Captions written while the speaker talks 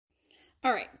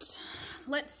All right,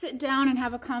 let's sit down and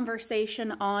have a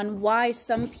conversation on why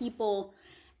some people,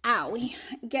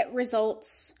 get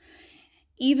results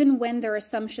even when their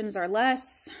assumptions are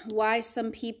less, why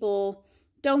some people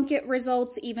don't get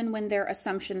results even when their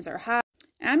assumptions are high.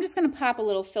 And I'm just going to pop a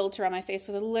little filter on my face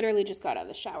because I literally just got out of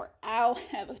the shower. Ow,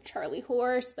 I have a Charlie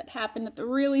horse that happened at the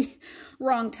really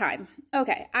wrong time.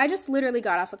 Okay, I just literally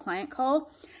got off a client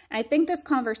call. I think this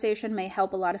conversation may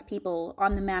help a lot of people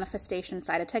on the manifestation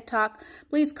side of TikTok.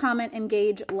 Please comment,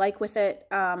 engage, like with it,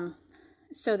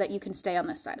 so that you can stay on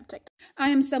this side of TikTok. I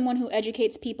am someone who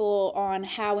educates people on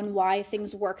how and why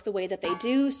things work the way that they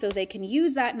do so they can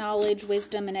use that knowledge,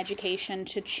 wisdom, and education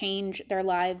to change their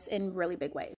lives in really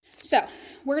big ways. So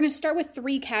we're going to start with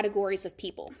 3 categories of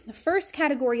people. The first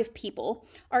category of people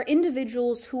are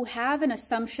individuals who have an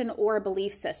assumption or a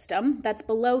belief system that's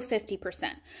below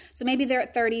 50%. So maybe they're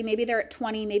at 30, maybe they're at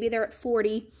 20, maybe they're at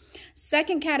 40.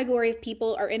 Second category of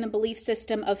people are in a belief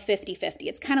system of 50-50.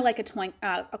 It's kind of like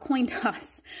a coin toss.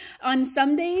 On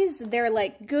some days, they're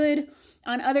like good.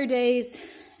 On other days,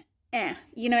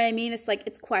 you know what I mean? It's like,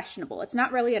 it's questionable. It's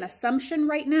not really an assumption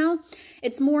right now.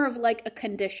 It's more of like a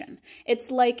condition.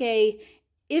 It's like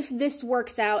if this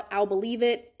works out, I'll believe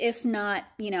it. If not,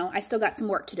 I still got some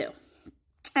work to do.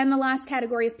 And the last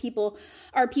category of people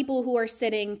are people who are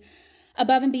sitting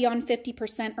above and beyond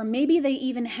 50%, or maybe they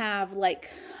even have like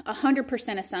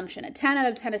 100% assumption, a 10 out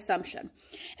of 10 assumption.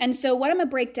 And so what I'm going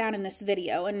to break down in this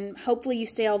video, and hopefully you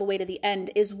stay all the way to the end,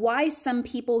 is why some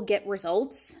people get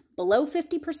results below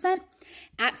 50%,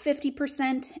 at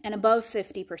 50%, and above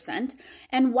 50%,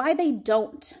 and why they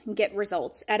don't get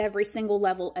results at every single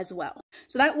level as well.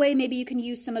 So that way, maybe you can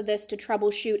use some of this to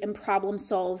troubleshoot and problem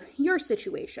solve your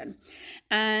situation.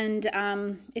 And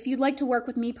if you'd like to work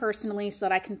with me personally so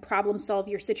that I can problem solve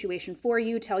your situation for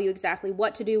you, tell you exactly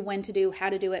what to do, when to do, how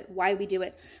to do it, why we do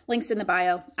it, links in the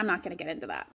bio, I'm not going to get into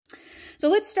that. So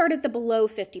let's start at the below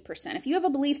 50%. If you have a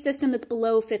belief system that's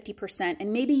below 50%,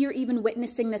 and maybe you're even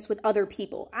witnessing this with other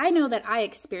people, I know that I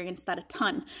experienced that a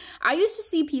ton. I used to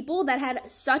see people that had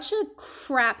such a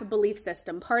crap belief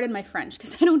system, pardon my French,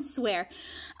 because I don't swear.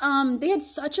 They had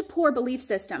such a poor belief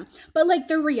system, but like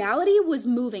the reality was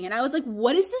moving. And I was like,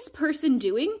 what is this person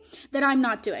doing that I'm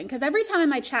not doing? Because every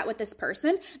time I chat with this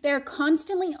person, they're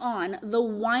constantly on the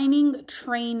whining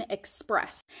train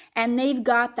express. And they've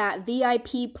got that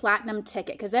VIP platinum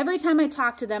ticket, because every time I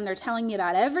talk to them, they're telling me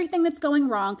about everything that's going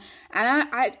wrong, and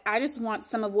I just want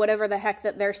some of whatever the heck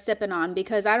that they're sipping on,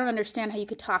 because I don't understand how you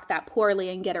could talk that poorly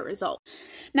and get a result.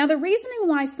 Now, the reasoning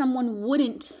why someone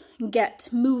wouldn't get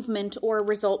movement or a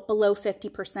result below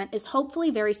 50% is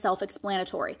hopefully very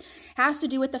self-explanatory. It has to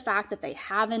do with the fact that they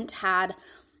haven't had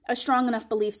a strong enough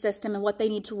belief system, and what they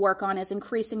need to work on is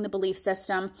increasing the belief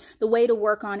system. The way to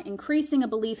work on increasing a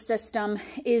belief system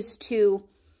is to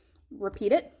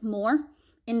repeat it more,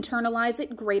 internalize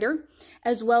it greater,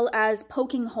 as well as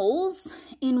poking holes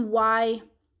in why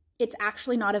it's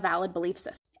actually not a valid belief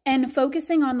system. And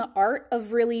focusing on the art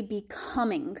of really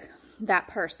becoming that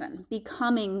person,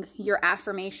 becoming your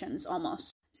affirmations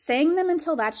almost. Saying them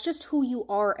until that's just who you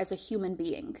are as a human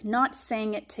being, not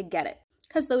saying it to get it.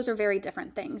 Because those are very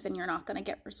different things and you're not going to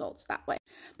get results that way.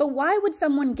 But why would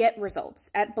someone get results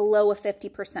at below a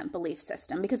 50% belief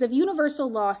system? Because if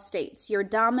universal law states your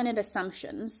dominant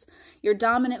assumptions, your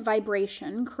dominant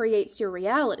vibration creates your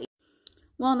reality.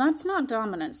 Well, that's not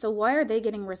dominant, so why are they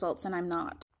getting results and I'm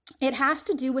not? It has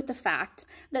to do with the fact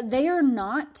that they are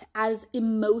not as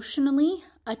emotionally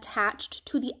attached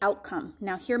to the outcome.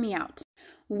 Now, hear me out.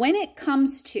 When it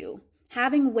comes to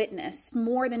having witnessed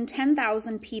more than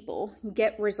 10,000 people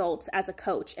get results as a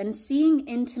coach and seeing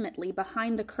intimately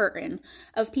behind the curtain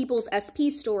of people's SP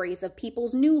stories, of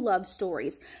people's new love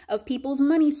stories, of people's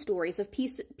money stories, of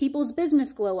people's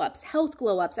business glow-ups, health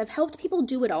glow-ups, I've helped people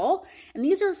do it all. And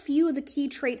these are a few of the key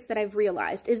traits that I've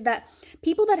realized is that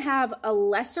people that have a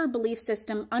lesser belief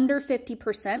system under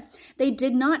 50%, they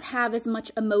did not have as much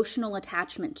emotional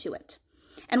attachment to it.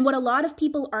 And what a lot of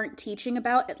people aren't teaching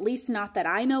about, at least not that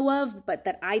I know of, but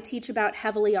that I teach about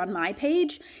heavily on my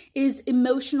page, is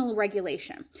emotional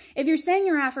regulation. If you're saying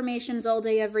your affirmations all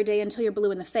day, every day until you're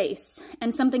blue in the face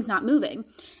and something's not moving,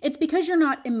 it's because you're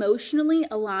not emotionally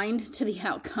aligned to the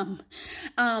outcome.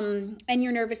 And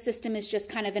your nervous system is just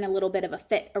kind of in a little bit of a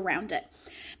fit around it.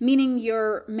 Meaning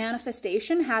your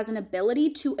manifestation has an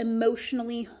ability to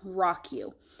emotionally rock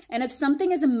you. And if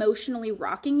something is emotionally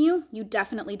rocking you, you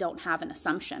definitely don't have an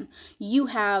assumption. You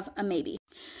have a maybe.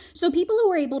 So people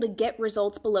who are able to get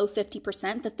results below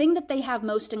 50%, the thing that they have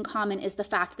most in common is the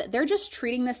fact that they're just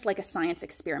treating this like a science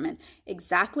experiment.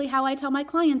 Exactly how I tell my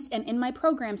clients and in my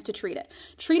programs to treat it.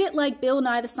 Treat it like Bill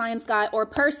Nye the Science Guy or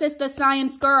Persis the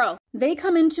Science Girl. They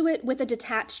come into it with a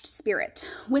detached spirit,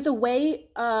 with a way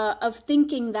of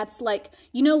thinking that's like,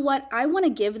 you know what, I want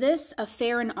to give this a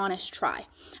fair and honest try.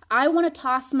 I want to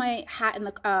toss my hat in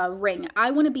the ring.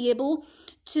 I want to be able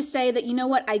to say that, you know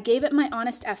what, I gave it my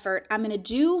honest effort. I'm going to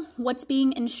do what's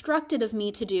being instructed of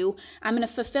me to do. I'm going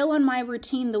to fulfill on my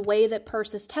routine the way that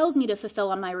Persis tells me to fulfill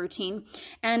on my routine.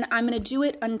 And I'm going to do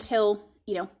it until,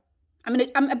 you know,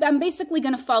 I'm basically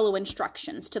going to follow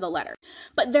instructions to the letter.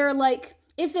 But they're like,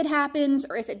 if it happens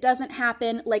or if it doesn't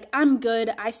happen, like, I'm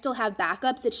good. I still have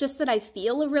backups. It's just that I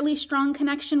feel a really strong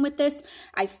connection with this.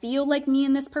 I feel like me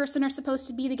and this person are supposed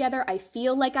to be together. I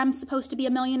feel like I'm supposed to be a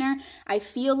millionaire. I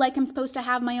feel like I'm supposed to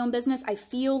have my own business. I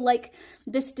feel like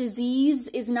this disease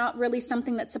is not really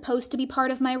something that's supposed to be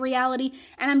part of my reality.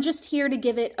 And I'm just here to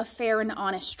give it a fair and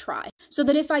honest try. So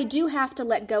that if I do have to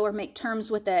let go or make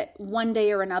terms with it one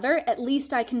day or another, at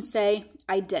least I can say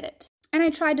I did it. And I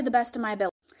tried to the best of my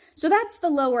ability. So that's the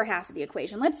lower half of the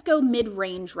equation. Let's go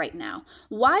mid-range right now.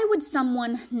 Why would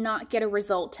someone not get a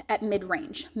result at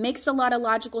mid-range? Makes a lot of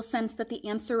logical sense that the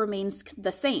answer remains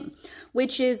the same,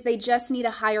 which is they just need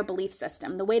a higher belief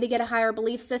system. The way to get a higher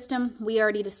belief system, we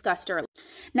already discussed earlier.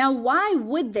 Now, why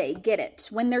would they get it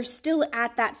when they're still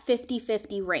at that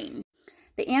 50-50 range?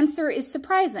 The answer is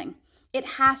surprising. It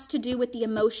has to do with the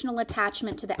emotional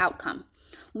attachment to the outcome.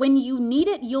 When you need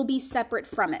it, you'll be separate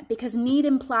from it because need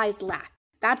implies lack.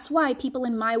 That's why people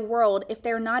in my world, if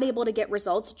they're not able to get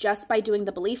results just by doing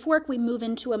the belief work, we move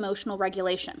into emotional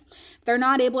regulation. If they're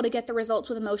not able to get the results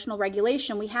with emotional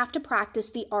regulation, we have to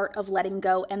practice the art of letting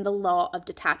go and the law of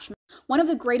detachment. One of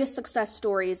the greatest success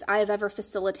stories I have ever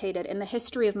facilitated in the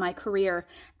history of my career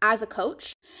as a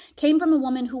coach came from a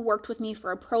woman who worked with me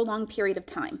for a prolonged period of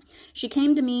time. She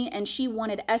came to me and she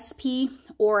wanted SP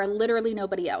or literally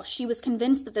nobody else. She was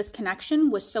convinced that this connection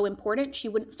was so important she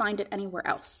wouldn't find it anywhere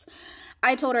else.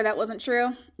 I told her that wasn't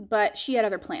true, but she had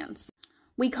other plans.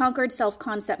 We conquered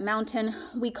self-concept mountain.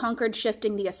 We conquered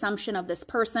shifting the assumption of this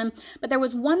person. But there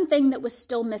was one thing that was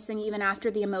still missing even after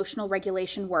the emotional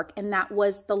regulation work, and that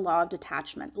was the law of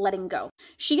detachment, letting go.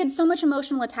 She had so much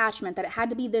emotional attachment that it had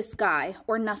to be this guy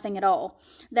or nothing at all.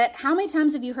 That how many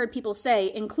times have you heard people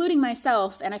say, including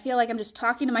myself, and I feel like I'm just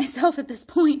talking to myself at this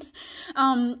point,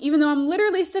 even though I'm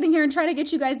literally sitting here and trying to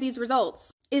get you guys these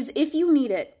results, is if you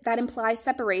need it, that implies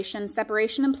separation.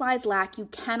 Separation implies lack. You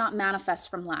cannot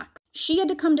manifest from lack. She had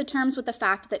to come to terms with the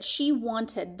fact that she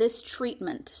wanted this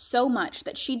treatment so much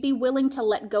that she'd be willing to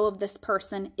let go of this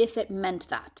person if it meant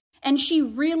that. And she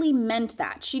really meant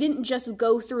that. She didn't just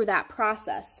go through that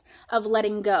process of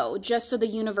letting go just so the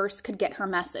universe could get her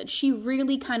message. She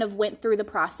really kind of went through the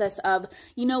process of,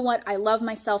 you know what, I love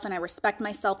myself and I respect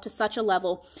myself to such a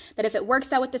level that if it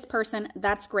works out with this person,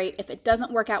 that's great. If it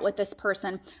doesn't work out with this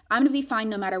person, I'm going to be fine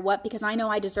no matter what because I know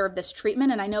I deserve this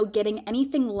treatment and I know getting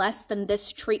anything less than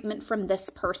this treatment from this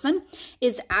person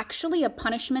is actually a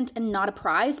punishment and not a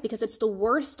prize because it's the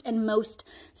worst and most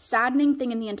saddening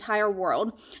thing in the entire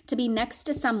world to be next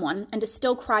to someone and to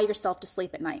still cry yourself to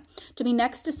sleep at night, to be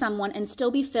next to someone and still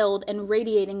be filled and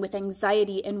radiating with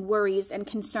anxiety and worries and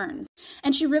concerns.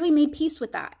 And she really made peace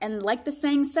with that. And like the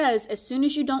saying says, as soon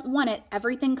as you don't want it,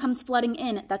 everything comes flooding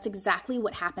in. That's exactly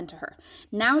what happened to her.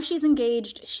 Now she's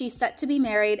engaged, she's set to be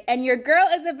married, and your girl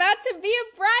is about to be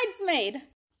a bridesmaid.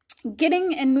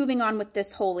 Getting and moving on with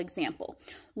this whole example.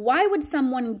 Why would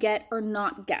someone get or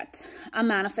not get a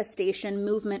manifestation,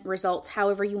 movement, results,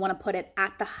 however you want to put it,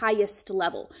 at the highest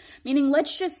level? Meaning,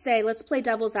 let's just say, let's play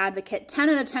devil's advocate, 10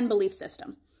 out of 10 belief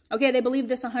system. Okay, they believe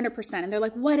this 100%, and they're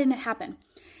like, why didn't it happen?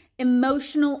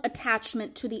 Emotional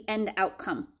attachment to the end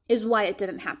outcome is why it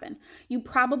didn't happen. You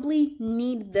probably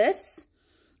need this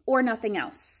or nothing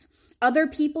else. Other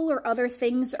people or other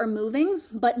things are moving,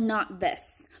 but not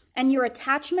this. And your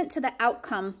attachment to the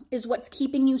outcome is what's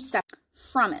keeping you separate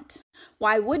from it.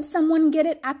 Why would someone get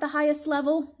it at the highest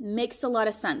level? Makes a lot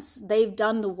of sense. They've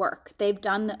done the work. They've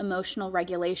done the emotional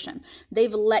regulation.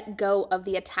 They've let go of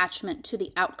the attachment to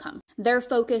the outcome. They're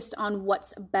focused on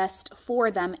what's best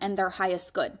for them and their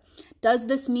highest good. Does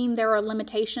this mean there are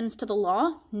limitations to the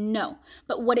law? No.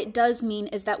 But what it does mean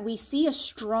is that we see a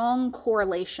strong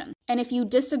correlation. And if you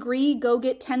disagree, go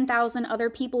get 10,000 other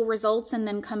people results and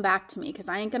then come back to me because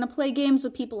I ain't going to play games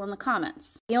with people in the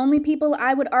comments. The only people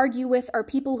I would argue with are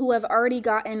people who have already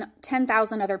gotten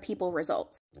 10,000 other people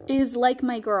results. Is like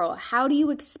my girl, how do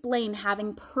you explain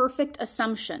having perfect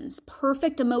assumptions,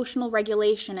 perfect emotional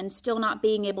regulation, and still not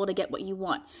being able to get what you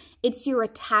want? It's your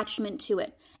attachment to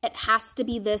it. It has to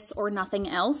be this or nothing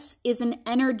else is an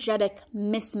energetic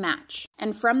mismatch.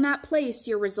 And from that place,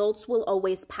 your results will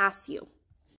always pass you.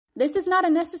 This is not a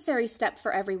necessary step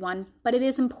for everyone, but it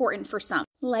is important for some.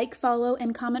 Like, follow,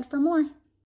 and comment for more.